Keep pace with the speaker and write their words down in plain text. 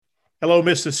Hello,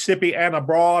 Mississippi and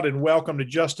abroad, and welcome to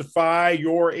Justify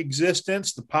Your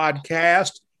Existence, the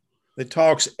podcast that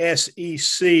talks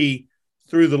SEC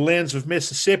through the lens of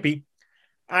Mississippi.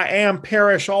 I am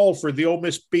Parrish Alford, the Ole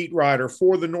Miss beat writer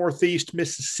for the Northeast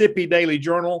Mississippi Daily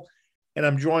Journal, and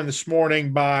I'm joined this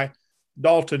morning by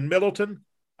Dalton Middleton,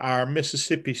 our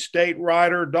Mississippi State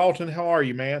writer. Dalton, how are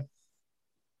you, man?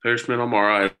 Parrish, man, I'm all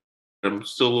right. I'm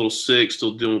still a little sick,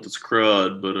 still dealing with this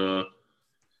crud, but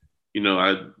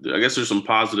I guess there's some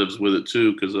positives with it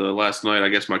too. Because last night, I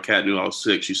guess my cat knew I was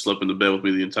sick. She slept in the bed with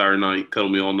me the entire night,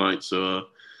 cuddled me all night. So I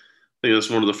think that's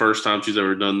one of the first times she's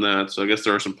ever done that. So I guess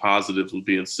there are some positives with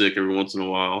being sick every once in a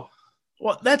while.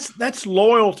 Well, that's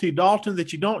loyalty, Dalton,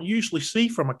 that you don't usually see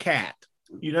from a cat.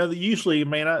 Usually,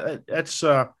 man, that's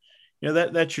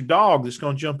that's your dog that's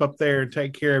going to jump up there and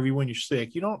take care of you when you're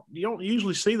sick. You don't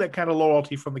usually see that kind of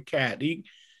loyalty from the cat. Do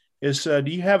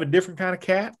you have a different kind of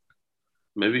cat?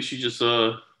 Maybe she just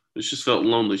felt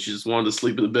lonely. She just wanted to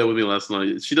sleep in the bed with me last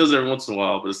night. She does it every once in a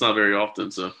while, but it's not very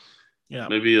often. So yeah,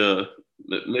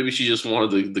 maybe she just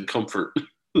wanted the comfort.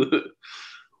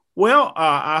 Well,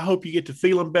 I hope you get to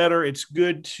feeling better. It's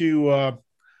good to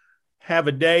have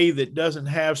a day that doesn't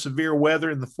have severe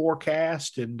weather in the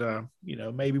forecast, and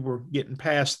maybe we're getting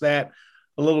past that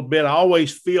a little bit. I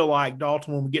always feel like,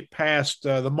 Dalton, when we get past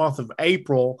the month of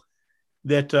April,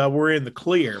 that we're in the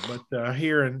clear, but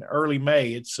here in early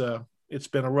May, it's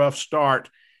been a rough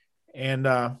start, and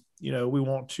we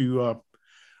want to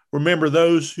remember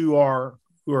those who are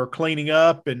cleaning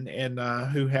up and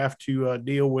who have to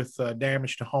deal with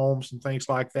damage to homes and things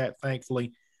like that.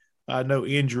 Thankfully, no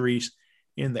injuries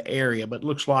in the area, but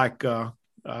looks like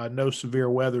no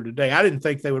severe weather today. I didn't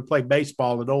think they would play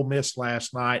baseball at Ole Miss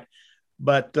last night,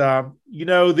 but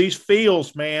these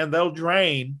fields, man, they'll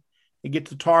drain. They get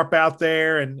the tarp out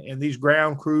there, and these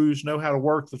ground crews know how to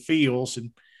work the fields.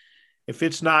 And if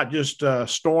it's not just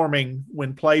storming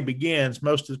when play begins,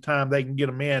 most of the time they can get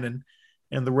them in.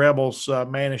 And the Rebels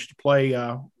managed to play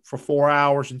for 4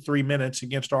 hours and 3 minutes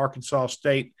against Arkansas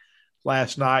State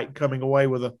last night, coming away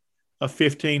with a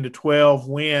 15-12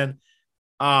 win.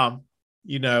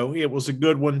 It was a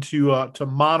good one to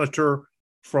monitor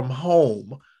from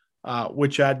home,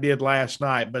 which I did last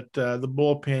night. But the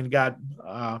bullpen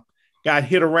got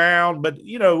hit around, but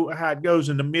you know how it goes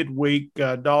in the midweek,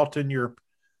 Dalton. You're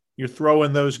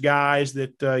throwing those guys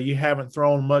that you haven't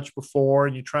thrown much before,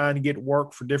 and you're trying to get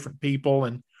work for different people,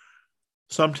 and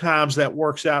sometimes that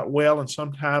works out well, and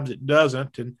sometimes it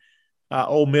doesn't. And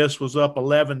Ole Miss was up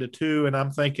 11-2, and I'm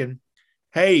thinking,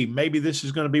 hey, maybe this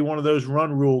is going to be one of those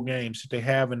run rule games that they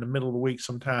have in the middle of the week.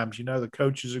 Sometimes, the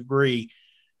coaches agree,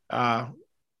 10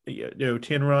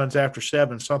 runs after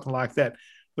 7, something like that.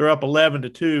 They're up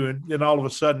 11-2, and then all of a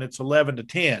sudden it's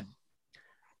 11-10.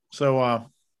 So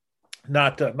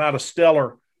not a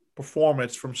stellar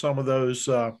performance from some of those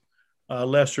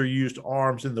lesser used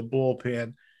arms in the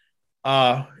bullpen.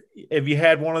 Have you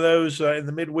had one of those in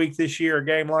the midweek this year, a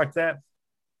game like that?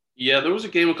 Yeah, there was a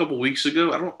game a couple weeks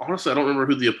ago. I don't remember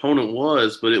who the opponent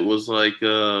was, but it was like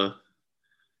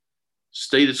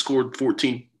State had scored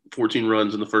 14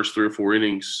 runs in the first 3 or 4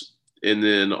 innings. And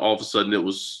then all of a sudden it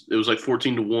was like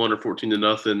 14-1 or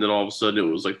 14-0. Then all of a sudden it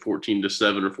was like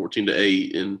 14-7 or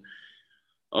 14-8.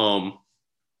 And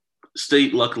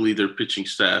State, luckily, their pitching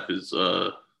staff is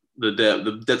the depth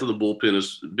of the bullpen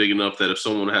is big enough that if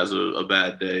someone has a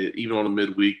bad day, even on a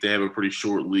midweek, they have a pretty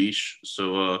short leash.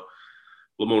 So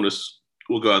Lemonis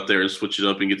will go out there and switch it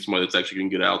up and get somebody that's actually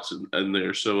going to get outs in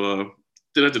there. So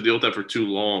didn't have to deal with that for too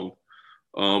long.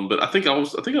 But I think I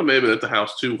may have been at the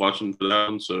house too watching for that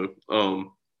one. So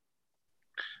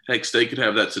heck, State could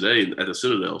have that today at the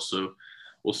Citadel. So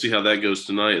we'll see how that goes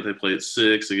tonight. They play at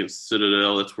 6 against the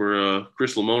Citadel. That's where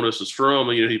Chris Lemonis is from.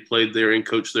 He played there and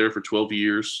coached there for 12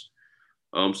 years.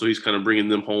 So he's kind of bringing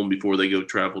them home before they go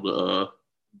travel to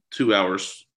 2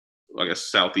 hours, I guess,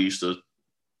 southeast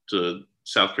to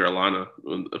South Carolina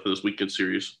for this weekend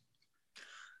series.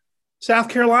 South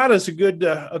Carolina is a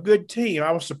good team.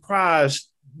 I was surprised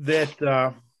that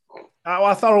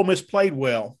I thought Ole Miss played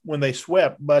well when they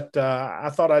swept, but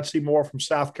I thought I'd see more from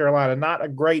South Carolina. Not a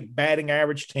great batting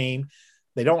average team.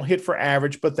 They don't hit for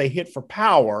average, but they hit for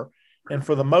power. And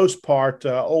for the most part,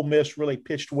 Ole Miss really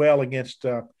pitched well against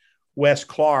Wes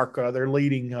Clark, their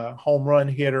leading home run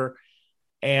hitter,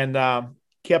 and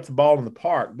kept the ball in the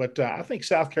park. But I think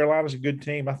South Carolina's a good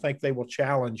team. I think they will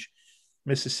challenge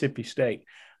Mississippi State.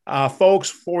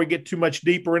 Folks, before we get too much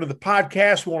deeper into the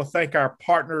podcast, we want to thank our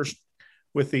partners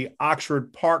with the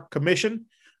Oxford Park Commission.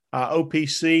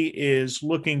 OPC is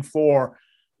looking for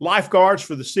lifeguards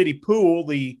for the city pool.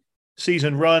 The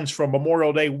season runs from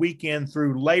Memorial Day weekend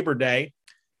through Labor Day.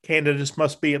 Candidates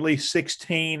must be at least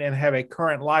 16 and have a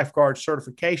current lifeguard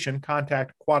certification.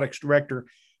 Contact Aquatics Director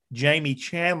Jamie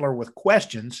Chandler with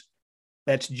questions.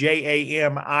 That's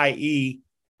JAMIE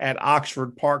at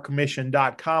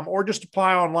oxfordparkcommission.com, or just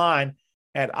apply online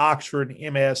at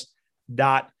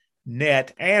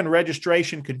oxfordms.net. And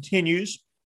registration continues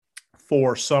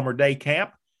for summer day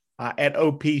camp at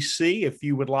OPC. If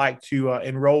you would like to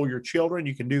enroll your children,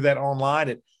 you can do that online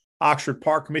at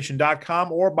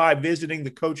oxfordparkcommission.com or by visiting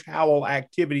the Coach Howell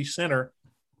Activity Center.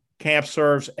 Camp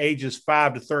serves ages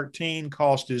 5 to 13.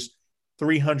 Cost is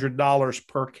 $300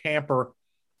 per camper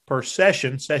per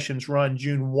session. Sessions run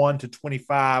June 1 to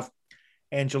 25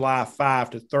 and July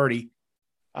 5 to 30.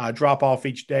 Drop off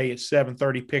each day at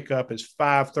 7:30. Pickup is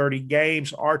 5:30.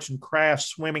 Games, arts and crafts,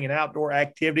 swimming and outdoor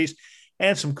activities,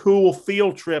 and some cool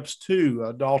field trips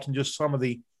too. Dalton, just some of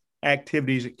the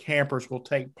activities that campers will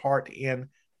take part in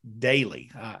daily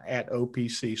at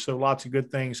OPC. So lots of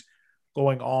good things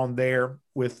going on there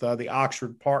with the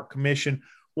Oxford Park Commission.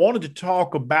 Wanted to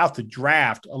talk about the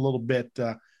draft a little bit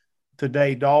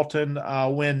today, Dalton.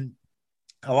 When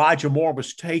Elijah Moore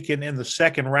was taken in the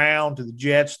second round to the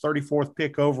Jets, 34th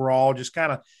pick overall, just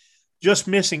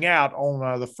missing out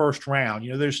on the first round.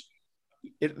 You know, there's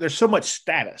so much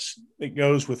status that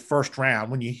goes with first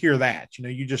round. When you hear that, you know,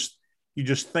 you just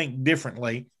think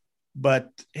differently. But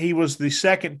he was the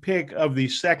second pick of the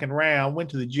second round,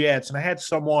 went to the Jets, and I had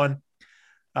someone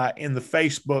in the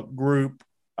Facebook group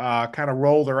kind of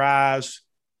roll their eyes.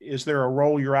 Is there a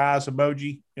roll your eyes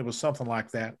emoji? It was something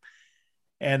like that.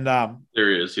 And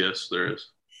there is, yes, there is.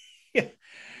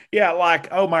 Yeah, like,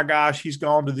 oh my gosh, he's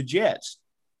gone to the Jets.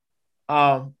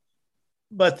 But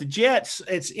the Jets,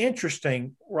 it's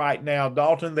interesting right now,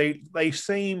 Dalton. They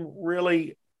seem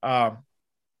really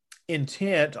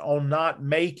intent on not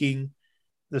making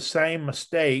the same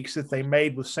mistakes that they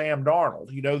made with Sam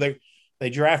Darnold. You know, they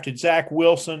drafted Zach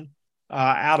Wilson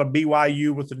out of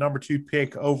BYU with the number 2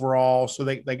 pick overall. So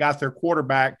they got their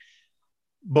quarterback.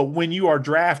 But when you are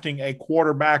drafting a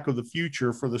quarterback of the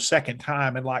future for the second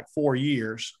time in like 4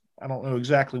 years, I don't know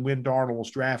exactly when Darnold was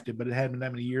drafted, but it hadn't been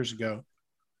that many years ago.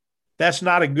 That's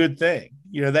not a good thing.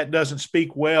 You know, that doesn't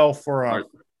speak well for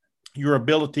your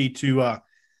ability to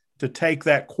take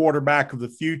that quarterback of the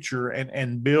future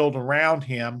and build around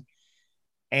him.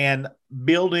 And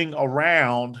building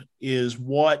around is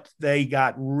what they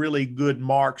got really good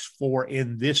marks for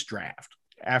in this draft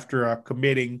after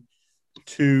committing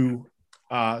to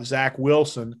Zach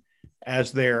Wilson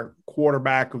as their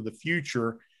quarterback of the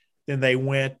future. Then they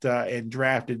went and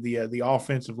drafted the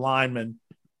offensive lineman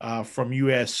from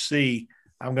USC.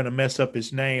 I'm going to mess up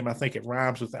his name. I think it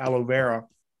rhymes with aloe vera.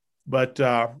 But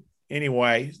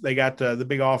anyway, they got the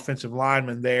big offensive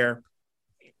lineman there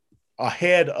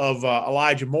ahead of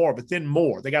Elijah Moore. But then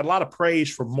Moore, they got a lot of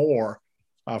praise for Moore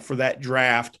for that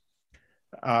draft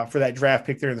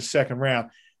pick there in the second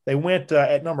round. They went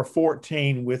at number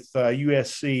 14 with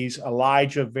USC's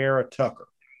Elijah Vera Tucker,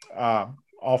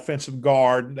 offensive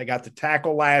guard. They got the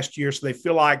tackle last year, so they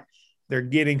feel like they're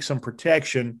getting some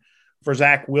protection for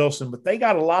Zach Wilson. But they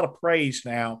got a lot of praise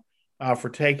now for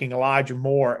taking Elijah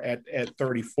Moore at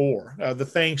 34. The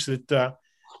things that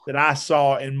I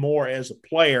saw in Moore as a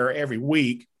player every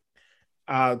week,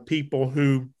 people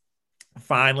who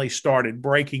finally started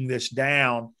breaking this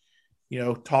down, you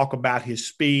know, talk about his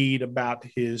speed, about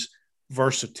his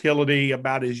versatility,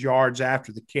 about his yards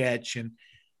after the catch.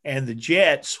 And the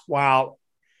Jets, while,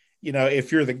 you know,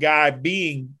 if you're the guy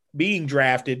being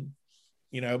drafted,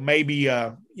 you know, maybe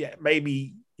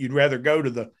you'd rather go to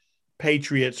the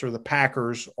Patriots or the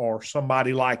Packers or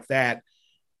somebody like that.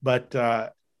 But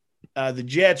the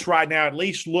Jets right now at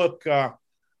least look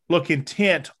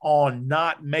intent on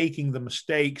not making the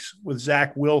mistakes with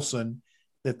Zach Wilson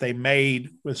that they made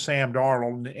with Sam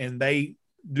Darnold, and they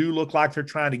do look like they're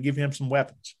trying to give him some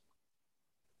weapons.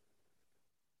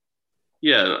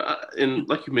 Yeah, and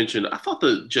like you mentioned, I thought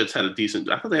the Jets had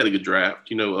I thought they had a good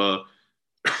draft, you know,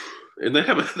 and they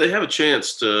have a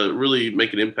chance to really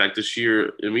make an impact this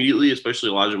year immediately, especially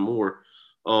Elijah Moore.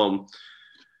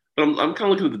 But I'm kind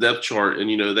of looking at the depth chart,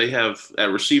 and, you know, they have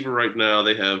at receiver right now,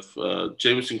 they have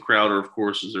Jamison Crowder, of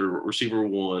course, is their receiver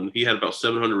 1. He had about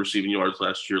 700 receiving yards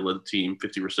last year, led the team,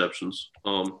 50 receptions.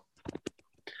 But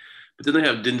then they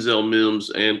have Denzel Mims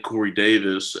and Corey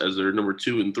Davis as their number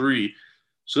 2 and 3.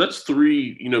 So that's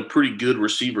 3, you know, pretty good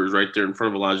receivers right there in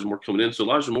front of Elijah Moore coming in. So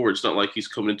Elijah Moore, it's not like he's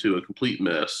coming into a complete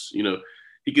mess. You know,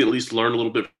 he can at least learn a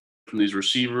little bit from these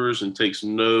receivers and take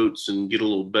some notes and get a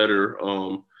little better.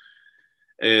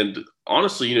 And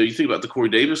honestly, you know, you think about the Corey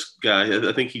Davis guy,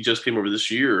 I think he just came over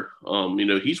this year. You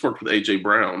know, he's worked with A.J.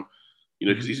 Brown, you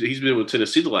know, because he's been with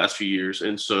Tennessee the last few years.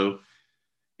 And so,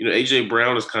 AJ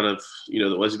Brown is kind of,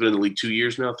 he's been in the league 2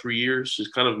 years now, 3 years. He's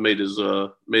kind of made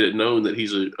it known that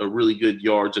he's a really good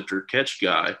yards after catch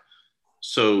guy.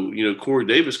 So, Corey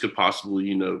Davis could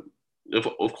possibly,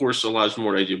 of course, Elijah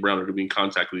Moore and AJ Brown are going to be in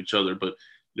contact with each other, but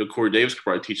Corey Davis could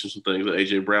probably teach him some things that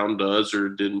AJ Brown does or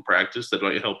did in practice that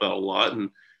might help out a lot and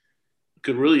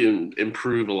could really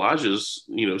improve Elijah's,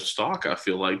 stock. I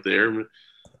feel like there,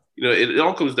 it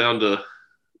all comes down to,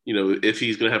 if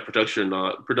he's going to have production or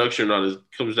not. Production or not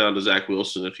comes down to Zach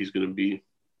Wilson if he's going to be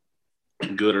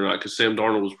good or not. Because Sam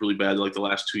Darnold was really bad like the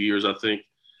last 2 years, I think,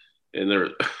 and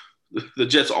the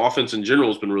Jets' offense in general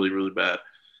has been really, really bad.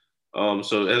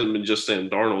 So it hasn't been just Sam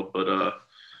Darnold, but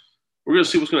we're going to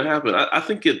see what's going to happen. I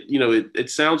think it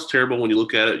sounds terrible when you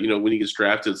look at it. When he gets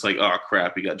drafted, it's like, oh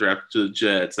crap, he got drafted to the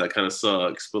Jets. That kind of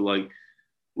sucks. But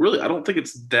really, I don't think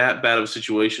it's that bad of a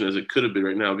situation as it could have been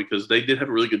right now because they did have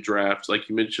a really good draft. Like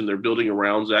you mentioned, they're building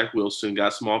around Zach Wilson,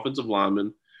 got some offensive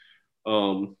linemen,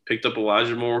 picked up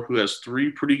Elijah Moore, who has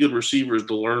 3 pretty good receivers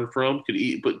to learn from,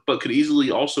 but could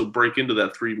easily also break into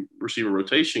that 3 receiver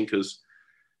rotation because,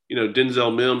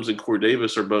 Denzel Mims and Corey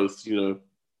Davis are both,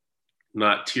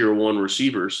 not tier 1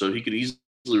 receivers. So he could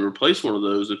easily replace one of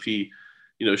those if he,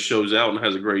 shows out and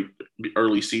has a great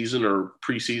early season or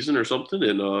preseason or something.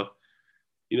 And,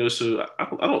 so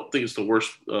I don't think it's the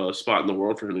worst spot in the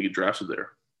world for him to get drafted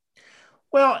there.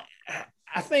 Well,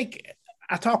 I think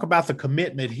I talk about the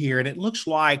commitment here, and it looks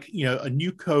like, a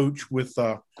new coach with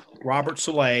Robert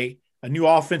Saleh, a new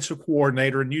offensive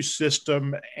coordinator, a new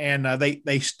system, and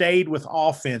they stayed with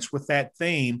offense with that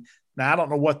theme. Now, I don't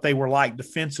know what they were like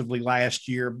defensively last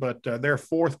year, but their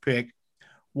 4th pick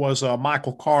was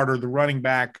Michael Carter, the running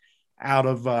back out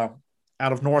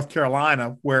of North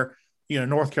Carolina, where,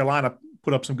 North Carolina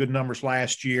put up some good numbers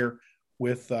last year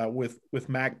with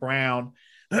Mac Brown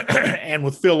and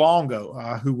with Phil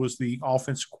Longo, who was the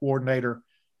offensive coordinator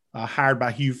hired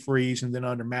by Hugh Freeze and then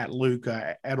under Matt Luke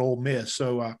at Ole Miss.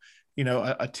 So,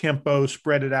 a tempo,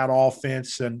 spread it out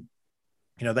offense, and,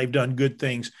 they've done good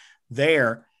things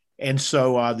there. And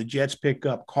so the Jets pick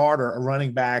up Carter, a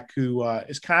running back who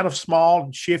is kind of small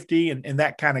and shifty and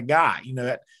that kind of guy,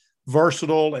 that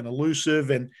versatile and elusive.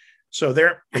 And so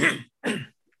they're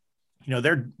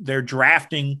they're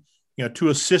drafting, to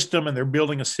a system, and they're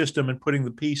building a system and putting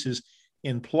the pieces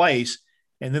in place.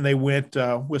 And then they went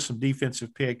with some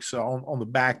defensive picks on the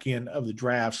back end of the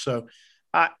draft. So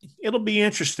it'll be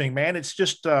interesting, man. It's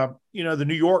just, the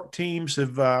New York teams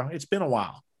have, it's been a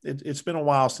while. It's been a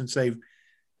while since they've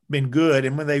been good.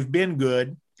 And when they've been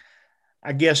good,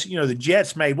 I guess, the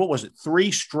Jets made,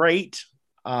 3 straight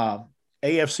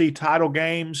AFC title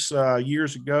games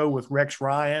years ago with Rex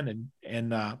Ryan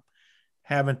and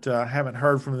haven't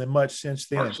heard from them much since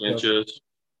then. So,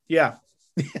 yeah.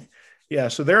 Yeah.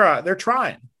 So they're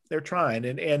trying.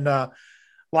 And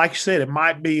like I said, it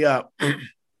might be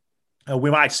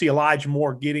we might see Elijah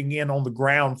Moore getting in on the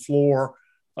ground floor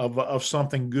of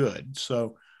something good.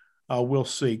 So we'll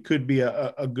see. Could be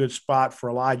a good spot for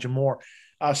Elijah Moore.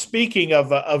 Speaking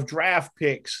of draft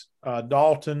picks,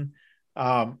 Dalton,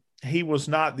 he was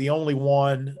not the only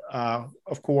one,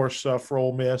 of course, for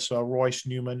Ole Miss. Royce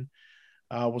Newman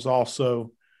was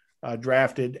also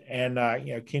drafted, and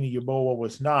Kenny Yeboah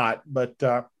was not. But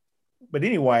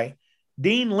anyway,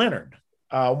 Dean Leonard,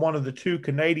 one of the 2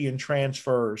 Canadian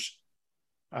transfers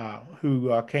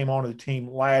who came onto the team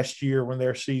last year when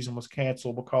their season was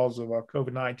canceled because of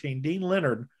COVID-19. Dean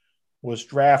Leonard was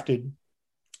drafted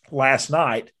last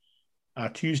night,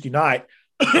 Tuesday night,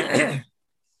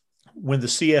 when the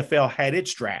CFL had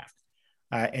its draft.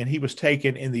 And he was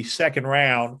taken in the 2nd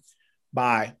round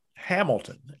by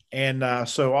Hamilton. And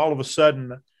so all of a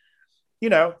sudden,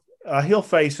 he'll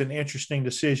face an interesting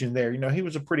decision there. He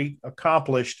was a pretty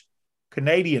accomplished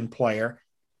Canadian player,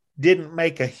 didn't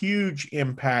make a huge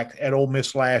impact at Ole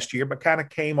Miss last year, but kind of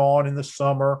came on in the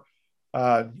summer,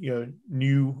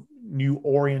 new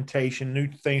orientation, new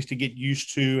things to get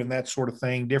used to and that sort of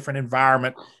thing, different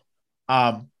environment.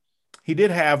 He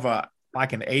did have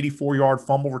like an 84-yard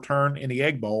fumble return in the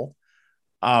Egg Bowl,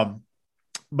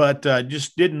 but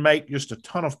just didn't make just a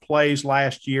ton of plays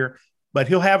last year. But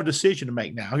he'll have a decision to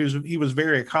make now. He was a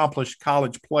very accomplished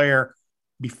college player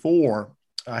before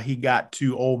he got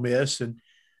to Ole Miss, and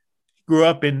grew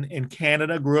up in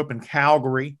Canada, grew up in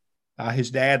Calgary.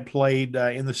 His dad played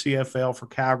in the CFL for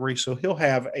Calgary, so he'll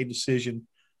have a decision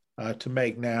to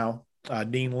make now.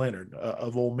 Dean Leonard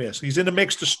of Ole Miss. He's in the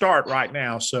mix to start right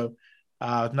now, so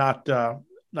not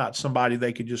somebody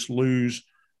they could just lose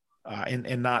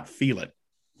and not feel it.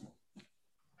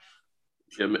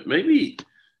 Yeah, maybe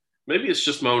it's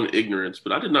just my own ignorance,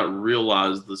 but I did not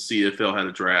realize the CFL had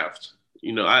a draft.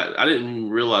 I didn't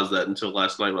realize that until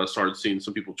last night when I started seeing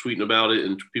some people tweeting about it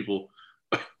and people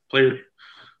players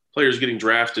players getting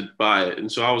drafted by it.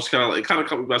 And so I was it kind of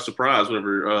caught me by surprise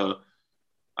whenever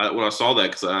when I saw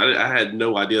that, because I had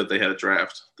no idea that they had a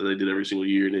draft that they did every single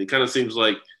year. And it kind of seems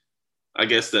like, I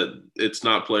guess, that it's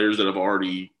not players that have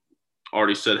already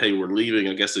said, hey, we're leaving.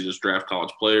 I guess they just draft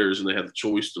college players and they have the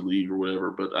choice to leave or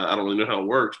whatever. But I don't really know how it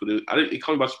works. But it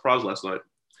caught me by surprise last night.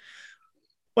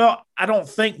 Well, I don't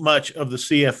think much of the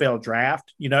CFL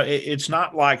draft. It's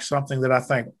not like something that I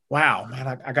think, wow,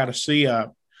 man, I got to see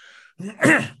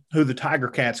who the Tiger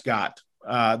Cats got.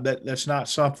 That's not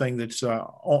something that's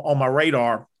on my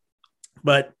radar.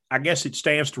 But I guess it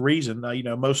stands to reason.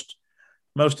 Most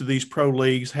of these pro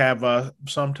leagues have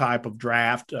some type of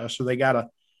draft, so they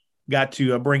got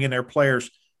to bring in their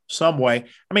players some way.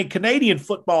 I mean, Canadian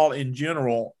football in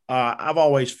general, I've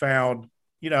always found,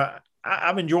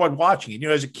 I've enjoyed watching it.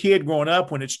 As a kid growing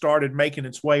up, when it started making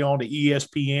its way onto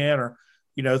ESPN or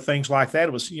things like that,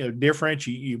 it was different.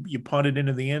 You punt it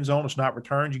into the end zone, it's not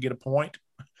returned, you get a point.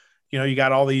 You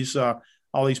got all these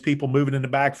people moving in the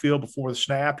backfield before the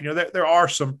snap. There are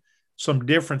some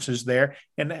differences there.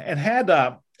 And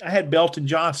I had Belton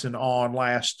Johnson on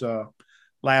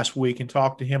last week and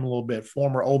talked to him a little bit.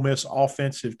 Former Ole Miss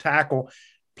offensive tackle,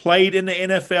 played in the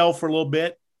NFL for a little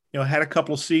bit. Had a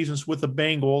couple of seasons with the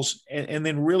Bengals, and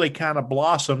then really kind of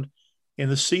blossomed in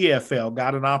the CFL.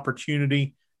 Got an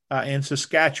opportunity in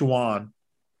Saskatchewan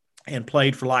and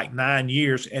played for like 9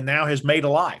 years, and now has made a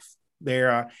life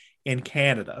there in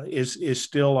Canada. Is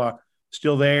still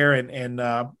there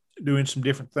and doing some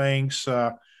different things.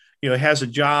 Has a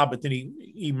job, but then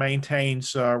he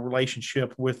maintains a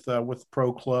relationship with the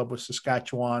pro club with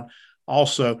Saskatchewan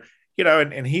also.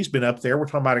 And he's been up there. We're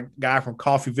talking about a guy from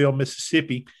Coffeyville,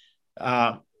 Mississippi.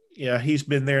 He's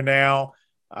been there now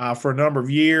for a number of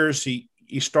years.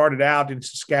 He started out in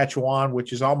Saskatchewan,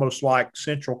 which is almost like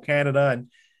central Canada,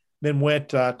 and then went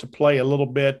to play a little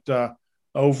bit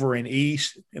over in the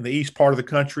east part of the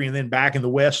country, and then back in the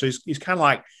west. So he's kind of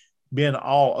like been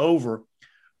all over.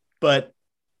 But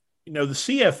the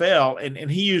CFL,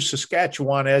 and he used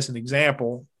Saskatchewan as an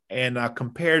example and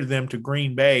compared them to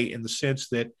Green Bay in the sense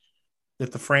that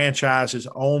the franchise is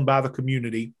owned by the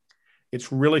community.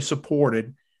 It's really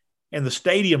supported, and the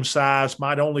stadium size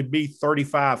might only be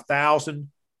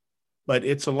 35,000, but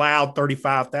it's allowed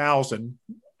 35,000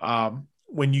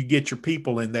 when you get your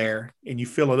people in there and you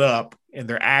fill it up and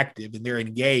they're active and they're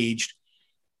engaged.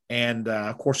 And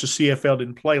of course, the CFL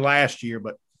didn't play last year,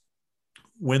 but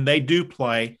when they do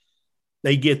play,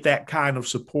 they get that kind of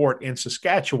support in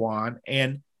Saskatchewan.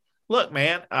 And look,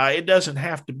 man, it doesn't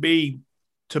have to be,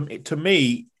 to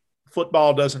me,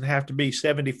 football doesn't have to be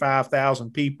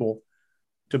 75,000 people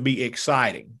to be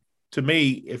exciting. To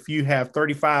me, if you have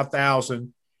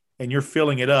 35,000 and you're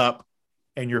filling it up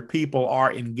and your people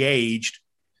are engaged,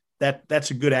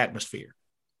 that's a good atmosphere.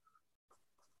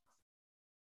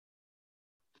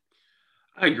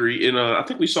 I agree. And I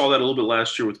think we saw that a little bit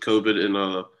last year with COVID.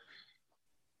 And,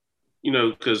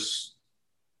 because,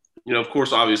 of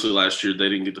course, obviously last year they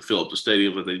didn't get to fill up the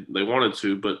stadium that they wanted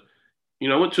to. But,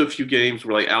 I went to a few games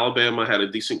where, like, Alabama had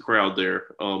a decent crowd there.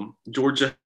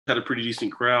 Georgia had a pretty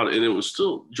decent crowd. And it was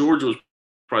still – Georgia was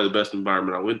probably the best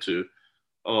environment I went to.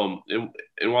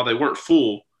 And while they weren't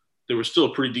full, there was still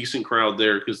a pretty decent crowd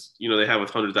there because, they have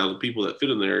 100,000 people that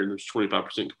fit in there, and there's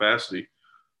 25% capacity.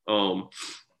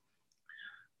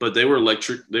 But they were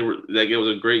electric. It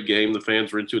was a great game. The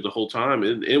fans were into it the whole time.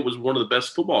 And it was one of the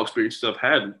best football experiences I've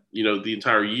had, the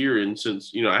entire year. And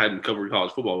since, I hadn't covered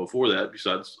college football before that,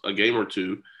 besides a game or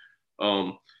two,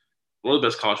 one of the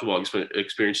best college football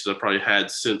experiences I've probably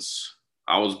had since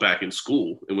I was back in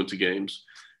school and went to games.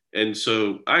 And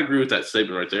so I agree with that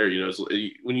statement right there.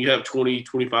 When you have 20,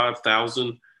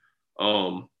 25,000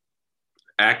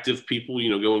 active people,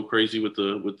 going crazy with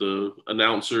the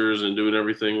announcers and doing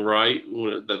everything right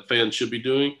that fans should be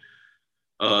doing,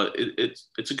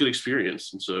 it's a good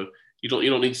experience. And so you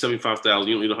don't need 75,000,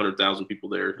 you don't need 100,000 people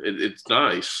there. It's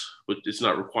nice, but it's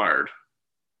not required.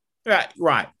 Right.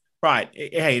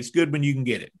 Hey, it's good when you can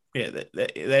get it. Yeah,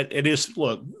 that it is.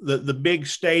 Look, the big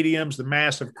stadiums, the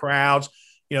massive crowds.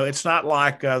 It's not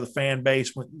like the fan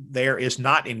base there is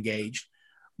not engaged.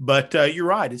 But you're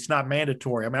right. It's not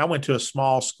mandatory. I mean, I went to a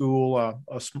small school,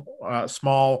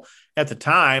 small at the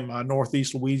time,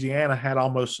 Northeast Louisiana had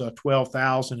almost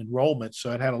 12,000 enrollment.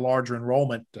 So it had a larger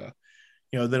enrollment,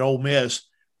 than Ole Miss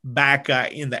back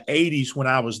in the 80s when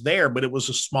I was there. But it was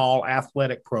a small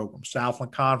athletic program,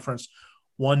 Southland Conference,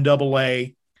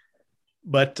 1AA.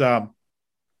 But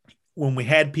when we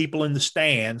had people in the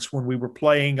stands, when we were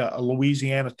playing a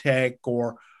Louisiana Tech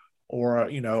or or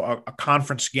a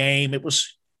conference game. It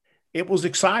was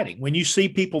exciting when you see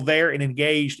people there and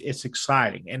engaged. It's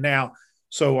exciting. And now,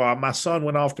 so my son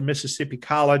went off to Mississippi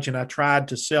College, and I tried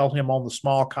to sell him on the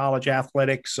small college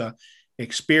athletics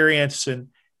experience, and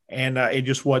it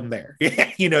just wasn't there.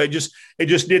 It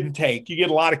just didn't take. You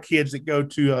get a lot of kids that go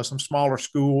to some smaller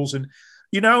schools, and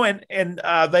they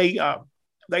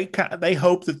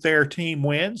hope that their team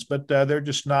wins, but they're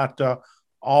just not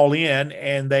all in,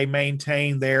 and they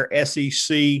maintain their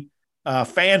SEC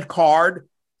fan card,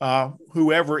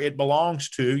 whoever it belongs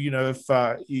to. If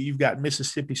you've got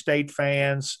Mississippi State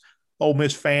fans, Ole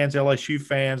Miss fans, LSU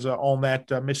fans on that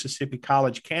Mississippi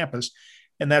College campus,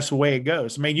 and that's the way it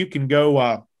goes. I mean, you can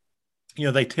go,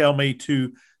 they tell me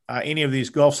to any of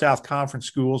these Gulf South Conference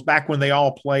schools back when they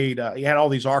all played. You had all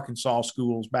these Arkansas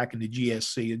schools back in the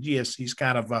GSC. The GSC's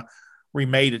kind of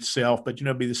remade itself, but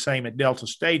be the same at Delta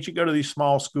State. You go to these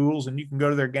small schools, and you can go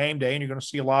to their game day, and you're going to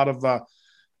see a lot of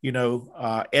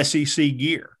SEC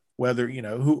gear, whether,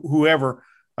 whoever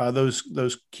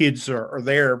those kids are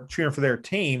there cheering for their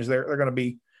teams, they're going to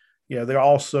be, they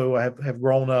also have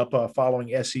grown up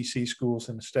following SEC schools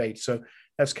in the state. So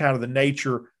that's kind of the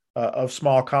nature of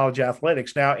small college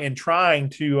athletics. Now, in trying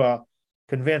to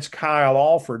convince Kyle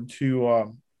Alford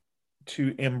to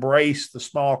embrace the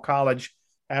small college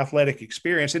athletic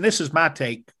experience, and this is my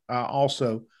take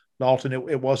also, Dalton,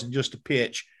 it wasn't just a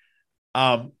pitch.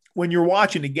 When you're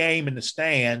watching the game in the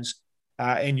stands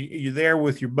and you're there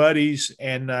with your buddies,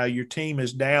 and your team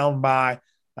is down by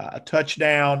a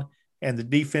touchdown, and the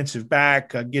defensive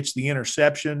back gets the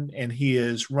interception, and he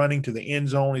is running to the end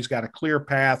zone. He's got a clear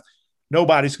path.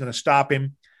 Nobody's going to stop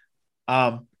him.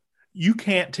 You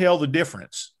can't tell the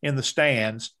difference in the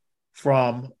stands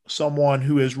from someone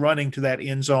who is running to that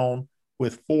end zone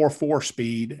with 4.4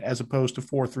 speed as opposed to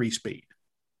 4.3 speed.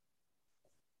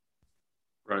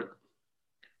 Right.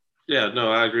 Yeah,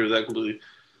 no, I agree with that completely.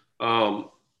 And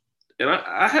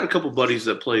I had a couple buddies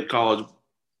that played college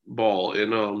ball,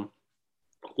 and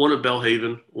one at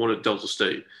Belhaven, one at Delta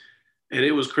State. And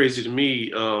it was crazy to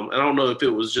me. I don't know if it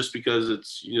was just because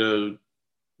it's,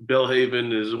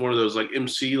 Belhaven is one of those like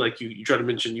MC, like you try to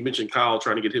mention, you mentioned Kyle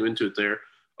trying to get him into it there.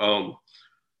 I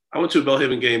went to a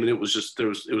Belhaven game, and it was just,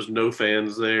 it was no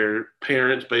fans there.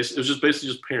 Parents, it was just basically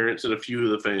just parents and a few of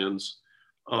the fans.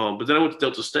 But then I went to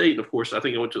Delta State, and of course, I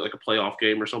think I went to like a playoff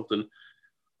game or something.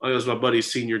 It was my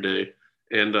buddy's senior day,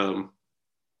 and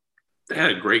they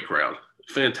had a great crowd,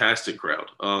 fantastic crowd.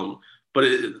 But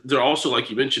they're also, like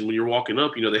you mentioned, when you're walking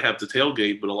up, they have the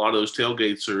tailgate, but a lot of those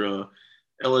tailgates are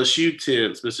LSU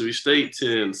tents, Mississippi State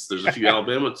tents. There's a few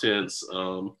Alabama tents.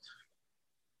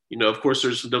 Of course,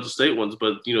 there's some Delta State ones,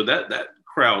 but that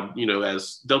crowd,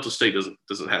 as Delta State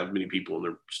doesn't have many people in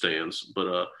their stands,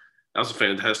 but that was a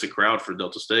fantastic crowd for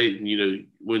Delta State. And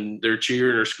when they're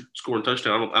cheering or scoring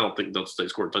touchdown, I don't think Delta State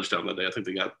scored a touchdown that day. I think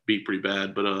they got beat pretty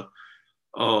bad, but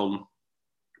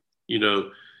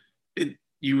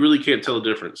you really can't tell the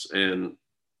difference, and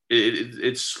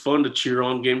it's fun to cheer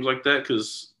on games like that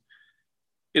because,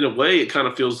 in a way, it kind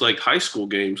of feels like high school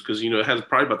games because it has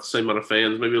probably about the same amount of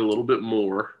fans, maybe a little bit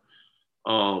more.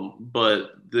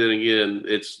 But then again,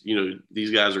 it's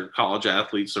these guys are college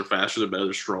athletes. They're faster, they're better,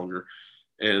 they're stronger,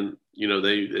 and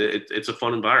it's a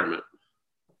fun environment.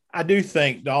 I do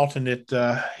think, Dalton,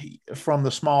 that from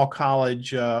the small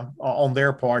college on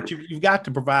their part, you've got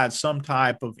to provide some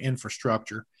type of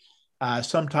infrastructure.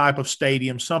 Some type of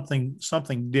stadium, something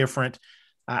different.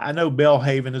 I know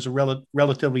Belhaven is a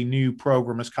relatively new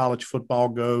program as college football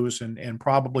goes, and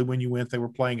probably when you went, they were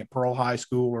playing at Pearl High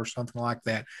School or something like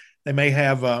that. They may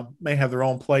have their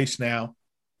own place now,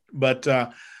 but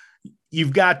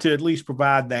you've got to at least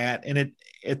provide that. And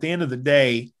at the end of the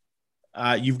day,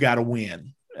 you've got to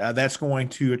win. That's going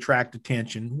to attract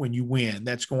attention when you win.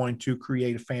 That's going to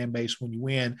create a fan base when you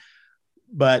win.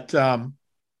 But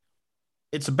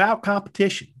it's about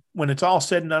competition. When it's all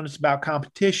said and done, it's about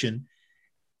competition.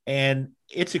 And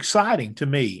it's exciting to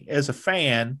me as a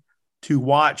fan to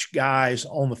watch guys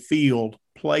on the field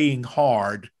playing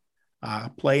hard,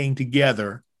 playing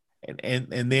together,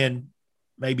 and then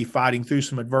maybe fighting through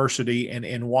some adversity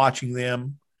and watching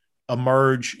them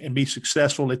emerge and be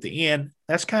successful at the end.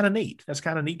 That's kind of neat. That's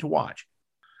kind of neat to watch.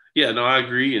 Yeah, no, I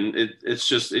agree. And it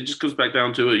just goes back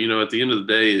down to it. At the end of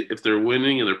the day, if they're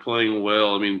winning and they're playing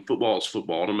well, I mean, football is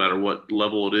football, no matter what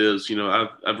level it is.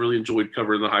 I've really enjoyed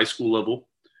covering the high school level.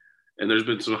 And there's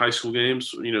been some high school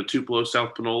games, Tupelo,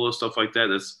 South Panola, stuff like that.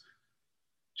 That's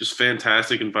just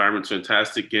fantastic environments,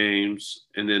 fantastic games.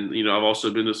 And then, I've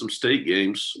also been to some state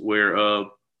games where,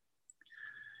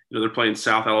 they're playing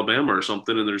South Alabama or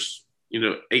something, and there's,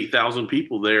 8,000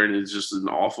 people there, and it's just an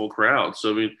awful crowd.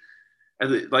 So, I mean,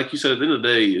 like you said, at the end of the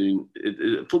day, I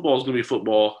mean, football is going to be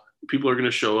football. People are going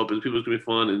to show up, and people are going to be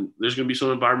fun, and there's going to be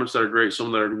some environments that are great,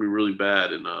 some that are going to be really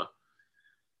bad, and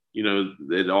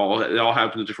it all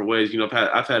happens in different ways.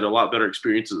 I've had a lot better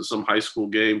experiences at some high school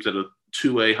games at a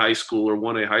 2A high school or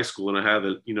 1A high school than I have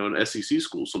at an SEC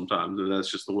school sometimes, and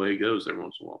that's just the way it goes every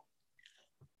once in a while.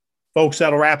 Folks,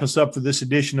 that'll wrap us up for this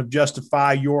edition of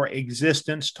Justify Your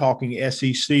Existence, talking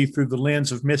SEC through the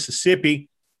lens of Mississippi.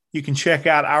 You can check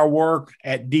out our work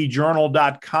at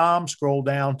djournal.com. Scroll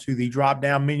down to the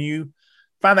drop-down menu.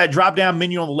 Find that drop-down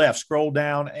menu on the left. Scroll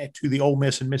down to the Ole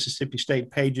Miss and Mississippi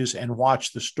State pages and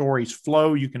watch the stories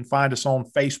flow. You can find us on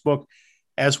Facebook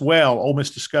as well. Ole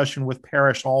Miss discussion with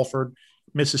Parrish Alford,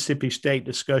 Mississippi State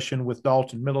discussion with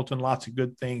Dalton Middleton. Lots of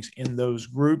good things in those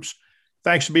groups.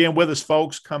 Thanks for being with us,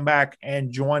 folks. Come back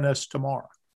and join us tomorrow.